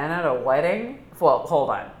cute men at a wedding, well, hold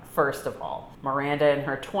on. First of all, Miranda in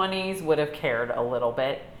her 20s would have cared a little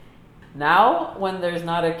bit. Now, when there's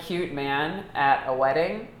not a cute man at a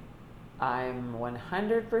wedding, I'm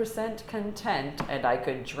 100% content and I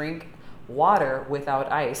could drink water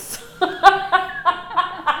without ice.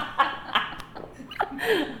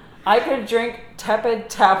 I could drink tepid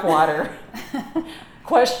tap water.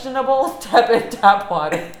 Questionable tepid tap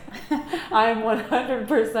water. I'm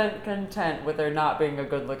 100% content with there not being a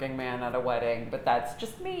good-looking man at a wedding, but that's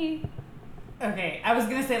just me. Okay, I was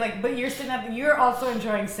gonna say but you're also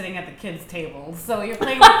enjoying sitting at the kids' table, so you're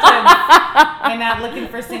playing with kids and not looking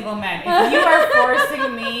for single men. If you are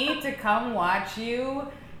forcing me to come watch you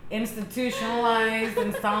institutionalize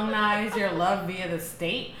and solemnize your love via the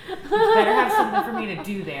state, you better have something for me to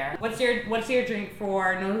do there. What's your drink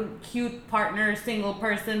for no cute partner, single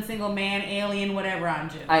person, single man, alien, whatever,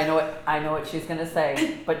 Anju? I know what she's gonna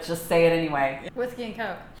say, but just say it anyway. Whiskey and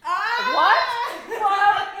Coke. What?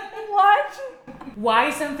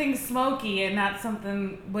 Why something smoky and not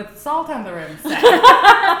something with salt on the rim?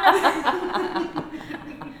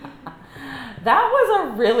 That was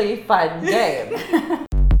a really fun game.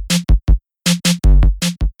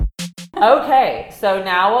 Okay, so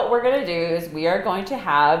now what we're gonna do is we are going to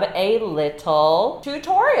have a little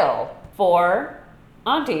tutorial for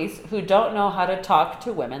aunties who don't know how to talk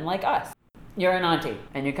to women like us. You're an auntie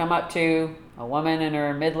and you come up to a woman in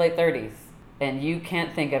her mid-late 30s and you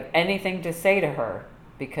can't think of anything to say to her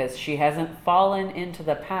because she hasn't fallen into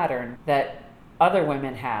the pattern that other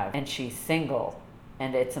women have, and she's single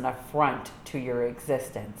and it's an affront to your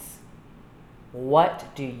existence. What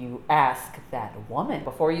do you ask that woman?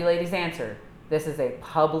 Before you ladies answer, this is a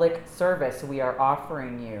public service we are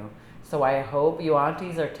offering you. So I hope you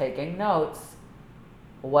aunties are taking notes.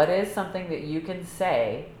 What is something that you can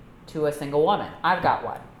say to a single woman? I've got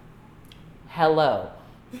one. Hello.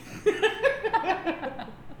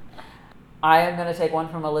 I am going to take one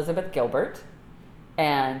from Elizabeth Gilbert.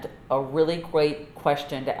 And a really great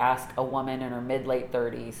question to ask a woman in her mid-late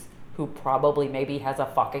 30s who probably maybe has a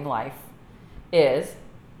fucking life is,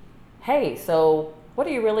 hey, so what are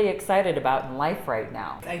you really excited about in life right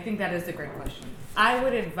now? I think that is a great question. I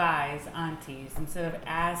would advise aunties, instead of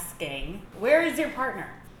asking, where is your partner?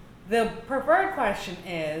 The preferred question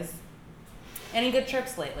is, any good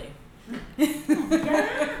trips lately?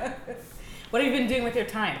 What have you been doing with your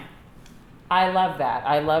time? I love that.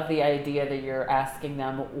 I love the idea that you're asking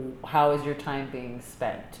them, how is your time being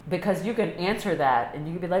spent? Because you can answer that and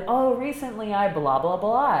you can be like, oh, recently I blah, blah,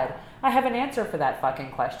 blah. I have an answer for that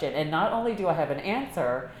fucking question. And not only do I have an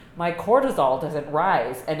answer, my cortisol doesn't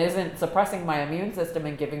rise and isn't suppressing my immune system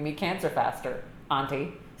and giving me cancer faster,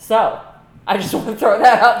 auntie. So, I just want to throw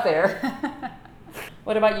that out there.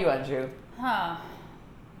 What about you, Anju?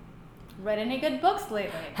 Read any good books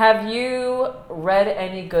lately? Have you read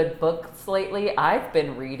any good books lately? I've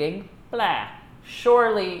been reading blah.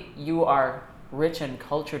 Surely you are rich and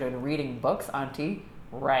cultured in reading books, auntie,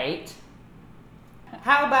 right?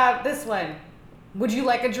 How about this one? Would you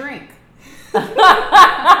like a drink?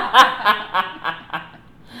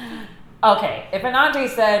 Okay, if an auntie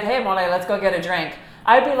said, hey, Molly, let's go get a drink,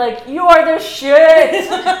 I'd be like, you are the shit!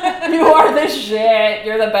 You are the shit!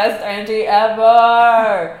 You're the best auntie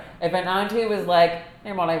ever! If an auntie was like,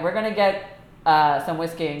 hey, Molly, we're gonna get some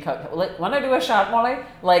whiskey and Coke. Want to do a shot, Molly?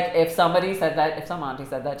 Like if some auntie said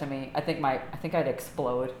that to me, I think I'd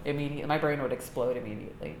explode immediately. My brain would explode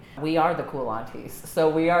immediately. We are the cool aunties, so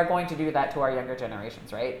we are going to do that to our younger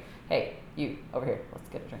generations, right? Hey, you over here, let's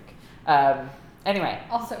get a drink. Anyway.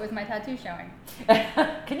 Also, with my tattoo showing.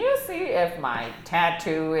 Can you see if my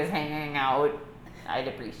tattoo is hanging out? I'd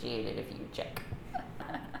appreciate it if you check.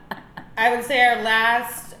 I would say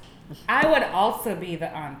I would also be the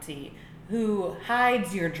auntie who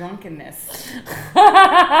hides your drunkenness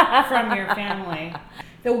from your family.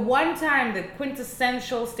 The one time the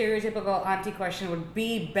quintessential stereotypical auntie question would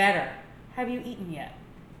be better. Have you eaten yet?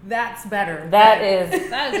 That's better. That is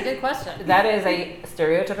a good question. That is a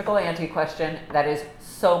stereotypical auntie question that is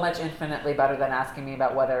so much infinitely better than asking me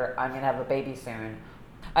about whether I'm going to have a baby soon.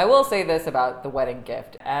 I will say this about the wedding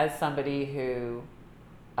gift. As somebody who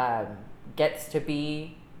gets to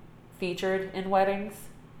be featured in weddings,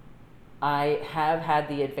 I have had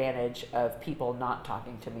the advantage of people not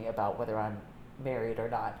talking to me about whether I'm married or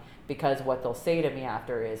not. Because what they'll say to me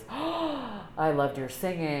after is, oh, I loved your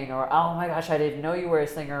singing, or oh my gosh, I didn't know you were a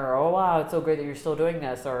singer, or oh wow, it's so great that you're still doing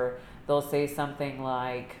this. Or they'll say something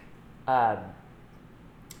like, oh,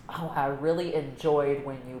 I really enjoyed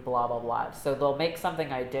when you blah, blah, blah. So they'll make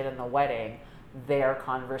something I did in the wedding their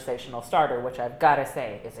conversational starter, which I've got to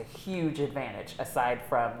say is a huge advantage aside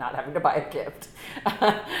from not having to buy a gift.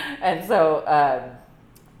 And so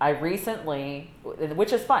I recently,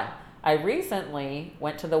 which is fun, I recently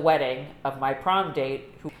went to the wedding of my prom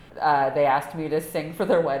date. They asked me to sing for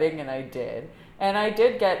their wedding, and I did. And I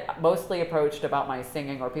did get mostly approached about my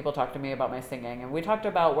singing, or people talked to me about my singing. And we talked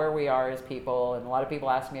about where we are as people, and a lot of people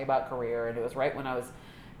asked me about career. And it was right when I was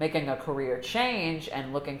making a career change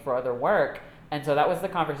and looking for other work. And so that was the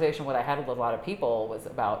conversation. What I had with a lot of people was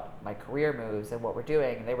about my career moves and what we're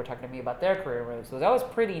doing. And they were talking to me about their career moves. So that was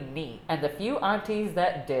pretty neat. And the few aunties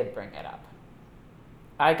that did bring it up,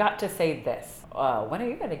 I got to say this. When are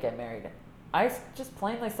you going to get married? I just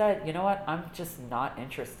plainly said, you know what? I'm just not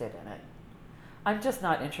interested in it. I'm just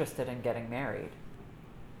not interested in getting married.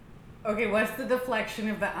 Okay, what's the deflection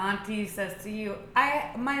if the auntie says to you,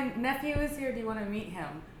 my nephew is here, do you want to meet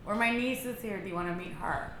him? Or my niece is here, do you want to meet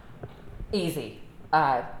her? Easy.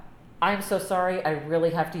 I'm so sorry. I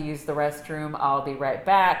really have to use the restroom. I'll be right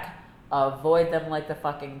back. Avoid them like the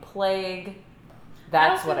fucking plague.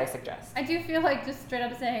 That's what I suggest. I do feel like just straight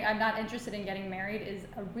up saying I'm not interested in getting married is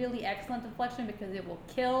a really excellent deflection because it will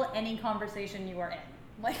kill any conversation you are in.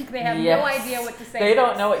 Like they have no idea what to say. They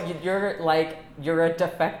don't know what you're a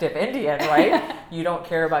defective Indian, right? You don't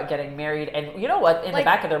care about getting married, and you know what? In the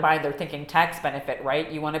back of their mind, they're thinking tax benefit,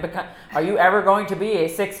 right? You want to become? Are you ever going to be a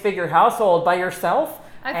 6-figure household by yourself?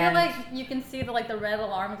 I feel like you can see the red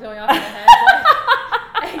alarms going off in their head.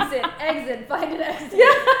 Exit, find an exit.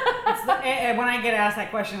 Yeah. And when I get asked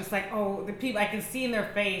that question, it's like, oh, the people I can see in their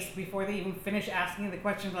face before they even finish asking the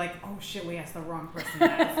question, like, oh shit, we asked the wrong person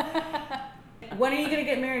to ask. When are you gonna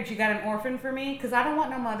get married? You got an orphan for me? Because I don't want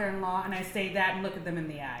no mother-in-law. And I say that and look at them in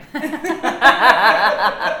the eye.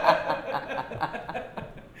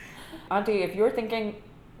 Auntie, if you're thinking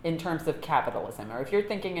in terms of capitalism, or if you're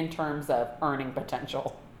thinking in terms of earning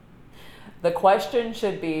potential, the question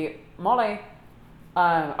should be, Molly,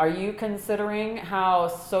 are you considering how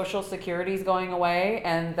Social Security is going away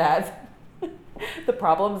and that the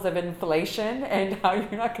problems of inflation and how you're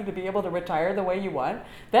not going to be able to retire the way you want?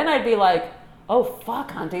 Then I'd be like, oh,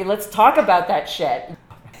 fuck, Auntie, let's talk about that shit.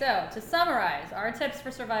 So, to summarize, our tips for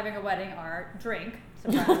surviving a wedding are drink,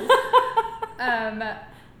 surprise,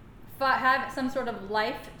 have some sort of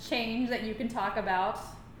life change that you can talk about,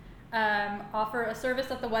 offer a service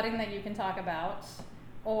at the wedding that you can talk about,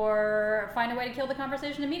 or find a way to kill the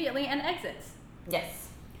conversation immediately and exit. Yes.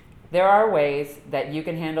 There are ways that you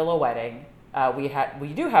can handle a wedding. We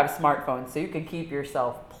do have smartphones, so you can keep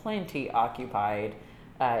yourself plenty occupied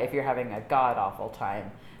if you're having a god-awful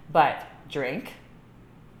time. But drink.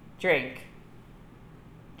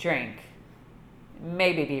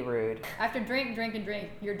 Maybe be rude. After drink,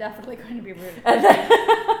 you're definitely going to be rude.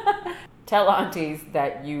 Tell aunties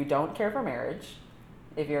that you don't care for marriage.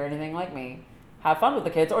 If you're anything like me, have fun with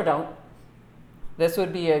the kids or don't. This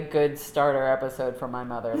would be a good starter episode for my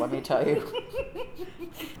mother, let me tell you.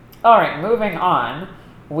 All right, moving on.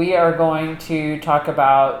 We are going to talk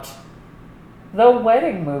about the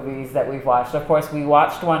wedding movies that we've watched. Of course, we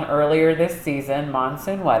watched one earlier this season,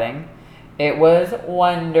 Monsoon Wedding. It was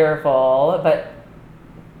wonderful, but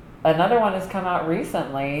another one has come out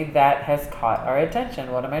recently that has caught our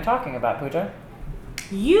attention. What am I talking about, Pooja?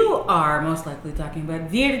 You are most likely talking about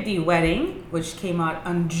Vir Di Wedding, which came out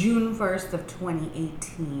on June 1st of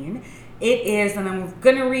 2018. It is, and I'm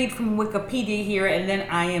going to read from Wikipedia here and then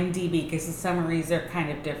IMDb because the summaries are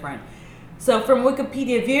kind of different. So from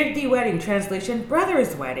Wikipedia, Veer Di Wedding, translation,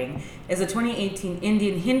 Brothers Wedding, is a 2018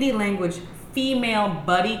 Indian Hindi language female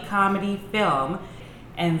buddy comedy film.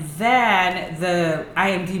 And then the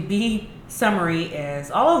IMDb summary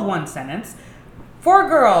is all of one sentence. 4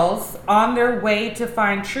 girls on their way to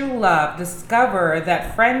find true love discover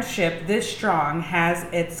that friendship this strong has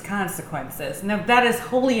its consequences. Now, that is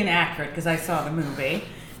wholly inaccurate because I saw the movie.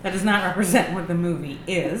 That does not represent what the movie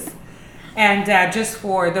is. And just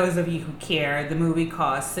for those of you who care, the movie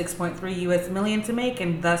cost $6.3 million to make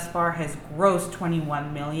and thus far has grossed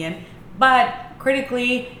 $21 million. But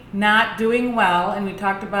critically, not doing well. And we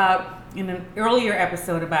talked about in an earlier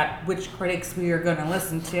episode about which critics we are going to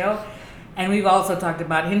listen to. And we've also talked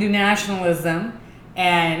about Hindu nationalism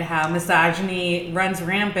and how misogyny runs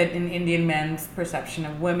rampant in Indian men's perception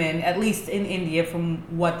of women, at least in India, from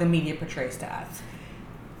what the media portrays to us.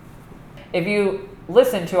 If you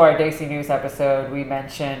listen to our Desi News episode, we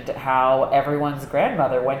mentioned how everyone's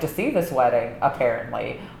grandmother went to see this wedding,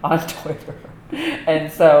 apparently, on Twitter. And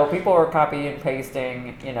so people were copy and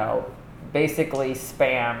pasting, basically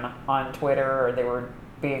spam on Twitter, or they were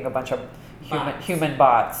being a bunch of human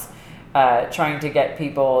bots. Trying to get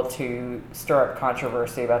people to stir up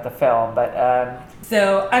controversy about the film. But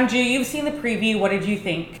so, Anju, you've seen the preview. What did you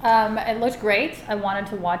think? It looked great. I wanted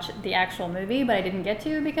to watch the actual movie, but I didn't get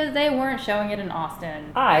to because they weren't showing it in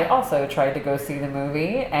Austin. I also tried to go see the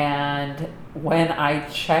movie, and when I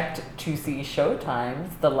checked to see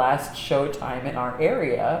showtimes, the last showtime in our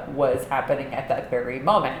area was happening at that very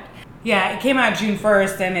moment. Yeah, it came out June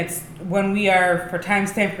 1st, and it's when we are, for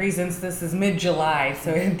timestamp reasons, this is mid-July, so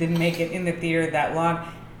it didn't make it in the theater that long.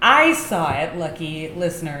 I saw it, lucky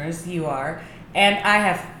listeners, you are, and I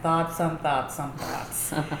have thoughts about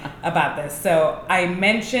this. So I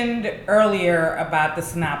mentioned earlier about the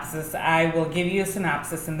synopsis. I will give you a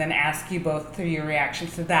synopsis and then ask you both for your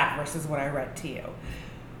reactions to that versus what I read to you.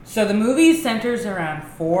 So the movie centers around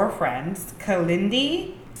 4 friends,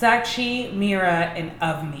 Kalindi, Sakshi, Meera, and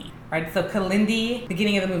Avni. Right, so Kalindi,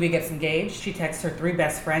 beginning of the movie, gets engaged. She texts her 3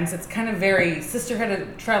 best friends. It's kind of very Sisterhood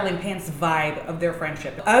of Traveling Pants vibe of their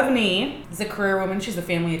friendship. Avni is a career woman. She's a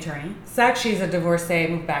family attorney. Sakshi is a divorcee,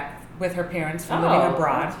 moved back with her parents from living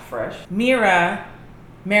abroad. That's fresh. Meera,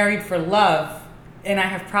 married for love, and I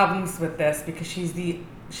have problems with this because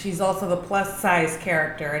she's also the plus size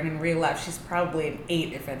character, and in real life she's probably an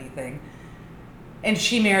 8 if anything. And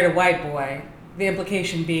she married a white boy. The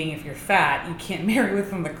implication being if you're fat, you can't marry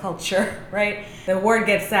within the culture, right? The word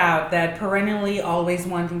gets out that perennially always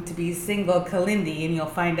wanting to be single Kalindi, and you'll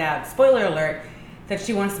find out, spoiler alert, that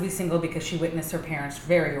she wants to be single because she witnessed her parents'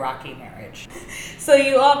 very rocky marriage. So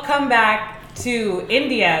you all come back to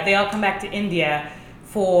India. They all come back to India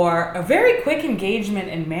for a very quick engagement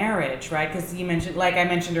and marriage, right? Because you mentioned, like I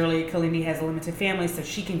mentioned earlier, Kalindi has a limited family, so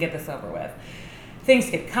she can get this over with.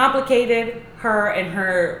 Things get complicated. Her and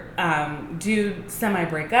her dude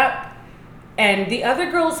semi-break up. And the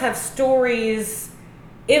other girls have stories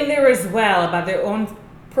in there as well about their own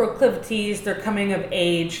proclivities, their coming of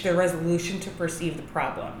age, their resolution to perceive the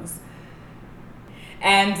problems.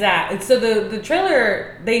 And so the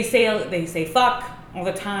trailer, they say fuck all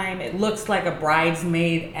the time. It looks like a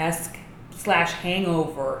Bridesmaid-esque /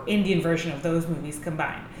 Hangover Indian version of those movies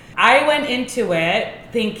combined. I went into it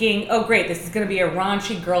thinking, oh great, this is going to be a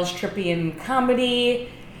raunchy girls trippian comedy.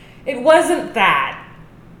 It wasn't that.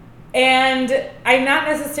 And I'm not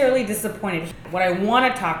necessarily disappointed. What I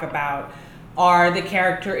want to talk about are the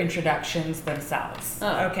character introductions themselves.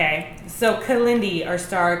 Oh. Okay, so Kalindi, our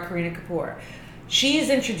star, Kareena Kapoor. She's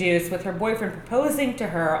introduced with her boyfriend proposing to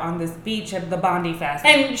her on this beach at the Bondi Fest.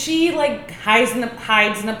 And she hides in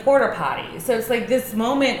a porta potty. So it's like this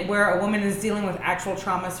moment where a woman is dealing with actual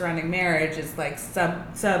trauma surrounding marriage is like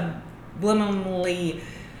subliminally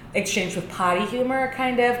exchanged with potty humor,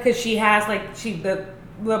 kind of. Because she has the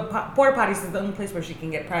porta potties is the only place where she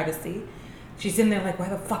can get privacy. She's in there like, why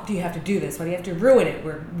the fuck do you have to do this? Why do you have to ruin it?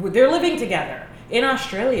 They're living together in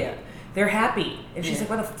Australia. They're happy. And she's like,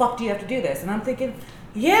 why the fuck do you have to do this? And I'm thinking,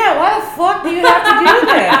 yeah, why the fuck do you have to do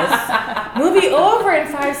this? Movie over in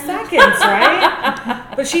 5 seconds, right?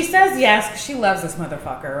 But she says yes because she loves this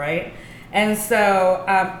motherfucker, right? And so,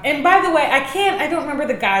 and by the way, I don't remember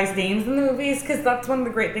the guys' names in the movies because that's one of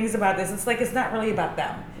the great things about this. It's like, it's not really about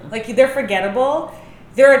them. Like, they're forgettable.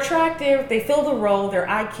 They're attractive. They fill the role. They're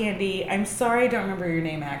eye candy. I'm sorry I don't remember your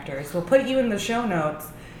name, actors. We'll put you in the show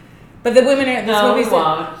notes. But the women in this movie... No, we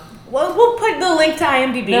won't. Well, we'll put the link to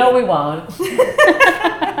IMDb. No, we won't.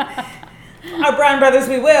 Our Brown Brothers,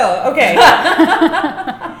 we will. Okay.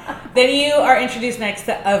 Then you are introduced next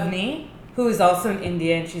to Avni. who is also in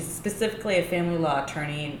India, and she's specifically a family law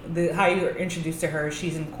attorney. And how you are introduced to her,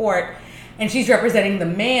 she's in court, and she's representing the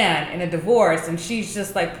man in a divorce, and she's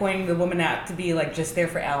just like pointing the woman out to be like just there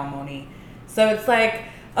for alimony. So it's like,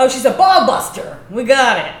 oh, she's a ball buster. We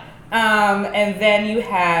got it. And then you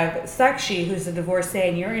have Sakshi, who's a divorcee,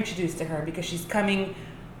 and you're introduced to her because she's coming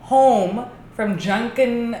home from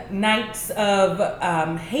drunken nights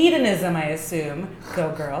of hedonism, I assume,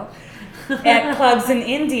 go girl, at clubs in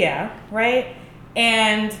India, right?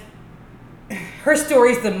 And her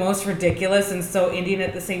story's the most ridiculous and so Indian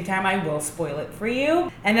at the same time. I will spoil it for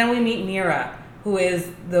you. And then we meet Meera, who is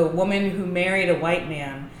the woman who married a white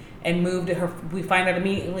man and moved to her. We find out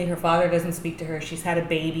immediately her father doesn't speak to her. She's had a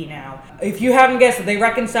baby now. If you haven't guessed, they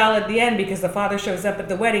reconcile at the end because the father shows up at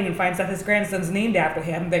the wedding and finds out his grandson's named after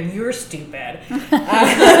him. Then you're stupid.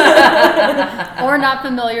 Or not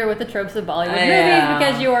familiar with the tropes of Bollywood movies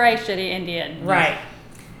because you are a shitty Indian. Right.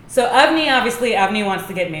 So Avni wants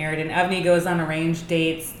to get married, and Avni goes on arranged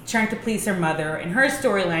dates, trying to please her mother, and her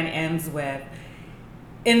storyline ends with,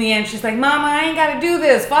 in the end, she's like, Mama, I ain't got to do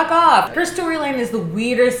this. Fuck off. Her storyline is the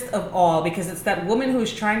weirdest of all because it's that woman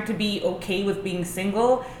who's trying to be okay with being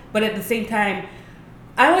single, but at the same time,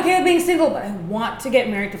 I'm okay with being single, but I want to get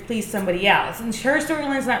married to please somebody else. And her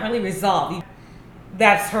storyline's not really resolved.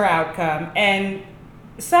 That's her outcome. And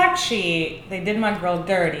Sakshi, they did my girl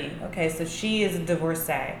dirty. Okay, so she is a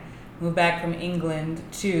divorcee, moved back from England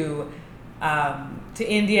to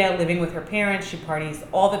India, living with her parents. She parties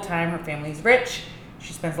all the time. Her family's rich.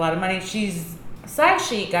 She spends a lot of money.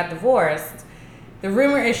 Sakshi got divorced. The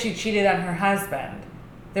rumor is she cheated on her husband.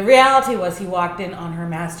 The reality was he walked in on her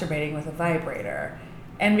masturbating with a vibrator.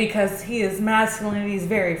 And because his masculinity is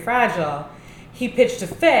very fragile, he pitched a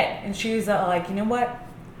fit. And she was like, you know what?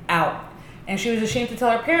 Out. And she was ashamed to tell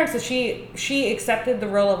her parents that she accepted the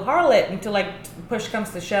role of harlot until like push comes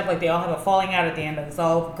to shove. Like they all have a falling out at the end of this.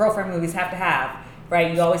 All girlfriend movies have to have,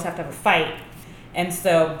 right? You always have to have a fight. And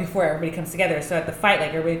so before everybody comes together, so at the fight,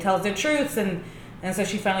 like everybody tells their truths, and so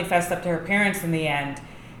she finally fessed up to her parents in the end,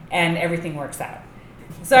 and everything works out.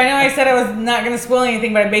 So I know I said I was not going to spoil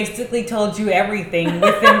anything, but I basically told you everything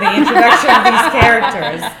within the introduction of these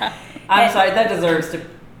characters. I'm sorry,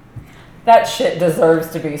 that shit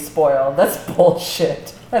deserves to be spoiled. That's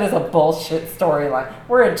bullshit. That is a bullshit storyline.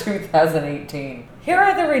 We're in 2018. Here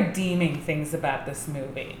are the redeeming things about this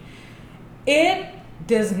movie. It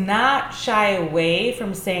does not shy away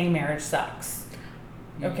from saying marriage sucks.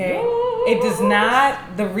 Okay? It does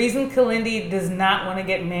not. The reason Kalindi does not want to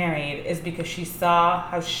get married is because she saw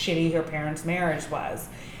how shitty her parents' marriage was.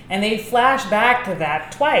 And they flash back to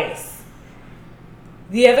that twice.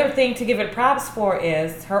 The other thing to give it props for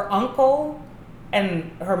is her uncle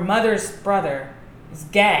and her mother's brother is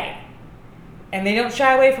gay. And they don't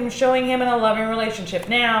shy away from showing him in a loving relationship.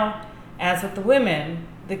 Now, as with the women,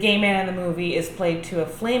 the gay man in the movie is played to a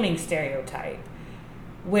flaming stereotype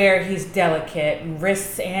where he's delicate and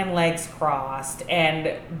wrists and legs crossed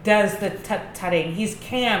and does the tut-tutting. He's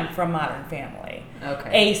Cam from Modern Family.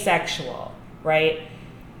 Okay. Asexual, right?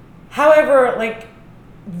 However, like,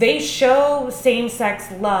 they show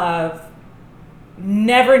same-sex love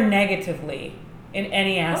never negatively in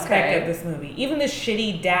any aspect of this movie. Even the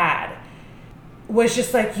shitty dad was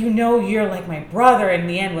just like, you're like my brother in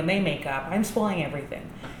the end when they make up. I'm spoiling everything.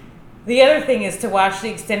 The other thing is to watch the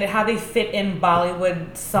extended, how they fit in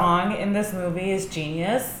Bollywood song in this movie is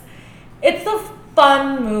genius. It's a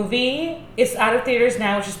fun movie. It's out of theaters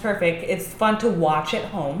now, which is perfect. It's fun to watch at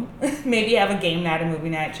home. Maybe have a game night, a movie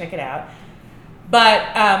night, check it out. But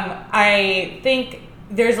I think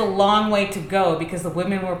there's a long way to go because the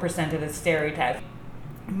women were presented as stereotypes.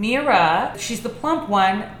 Meera, she's the plump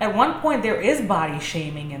one. At one point, there is body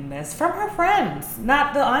shaming in this from her friends,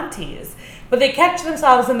 not the aunties. But they catch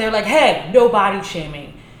themselves and they're like, hey, no body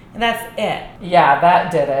shaming. And that's it. Yeah,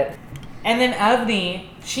 that did it. And then Avni,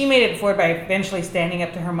 she made it forward by eventually standing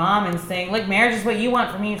up to her mom and saying, look, marriage is what you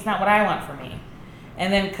want for me, it's not what I want for me.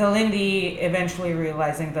 And then Kalindi eventually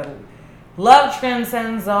realizing that love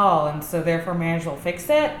transcends all, and so therefore marriage will fix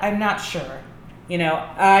it. I'm not sure.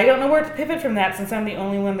 I don't know where to pivot from that since I'm the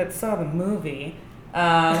only one that saw the movie.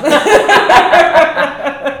 Well,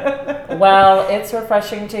 it's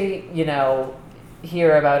refreshing to,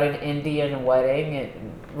 hear about an Indian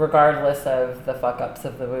wedding, regardless of the fuck-ups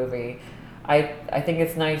of the movie. I think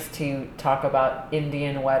it's nice to talk about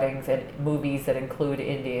Indian weddings and movies that include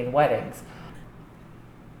Indian weddings.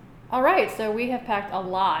 All right, so we have packed a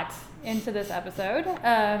lot into this episode.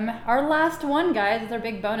 Our last one, guys, is our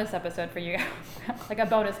big bonus episode for you. Like a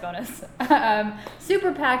bonus.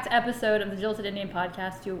 Super packed episode of the Jilted Indian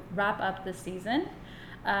podcast to wrap up this season.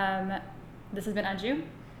 This has been Anju.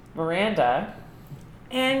 Miranda.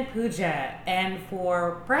 And Pooja. And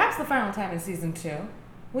for perhaps the final time in season 2,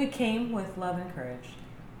 we came with love and courage.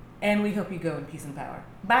 And we hope you go in peace and power.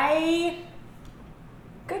 Bye!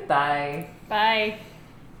 Goodbye. Bye.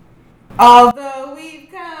 Although we've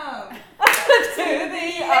come To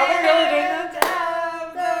the other end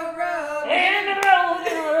of the road. end of the road, end of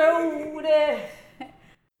the road.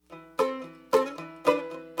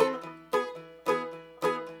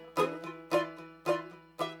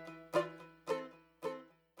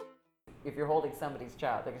 If you're holding somebody's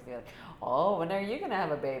child, they're gonna be like, "Oh, when are you gonna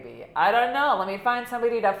have a baby? I don't know. Let me find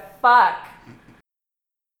somebody to fuck."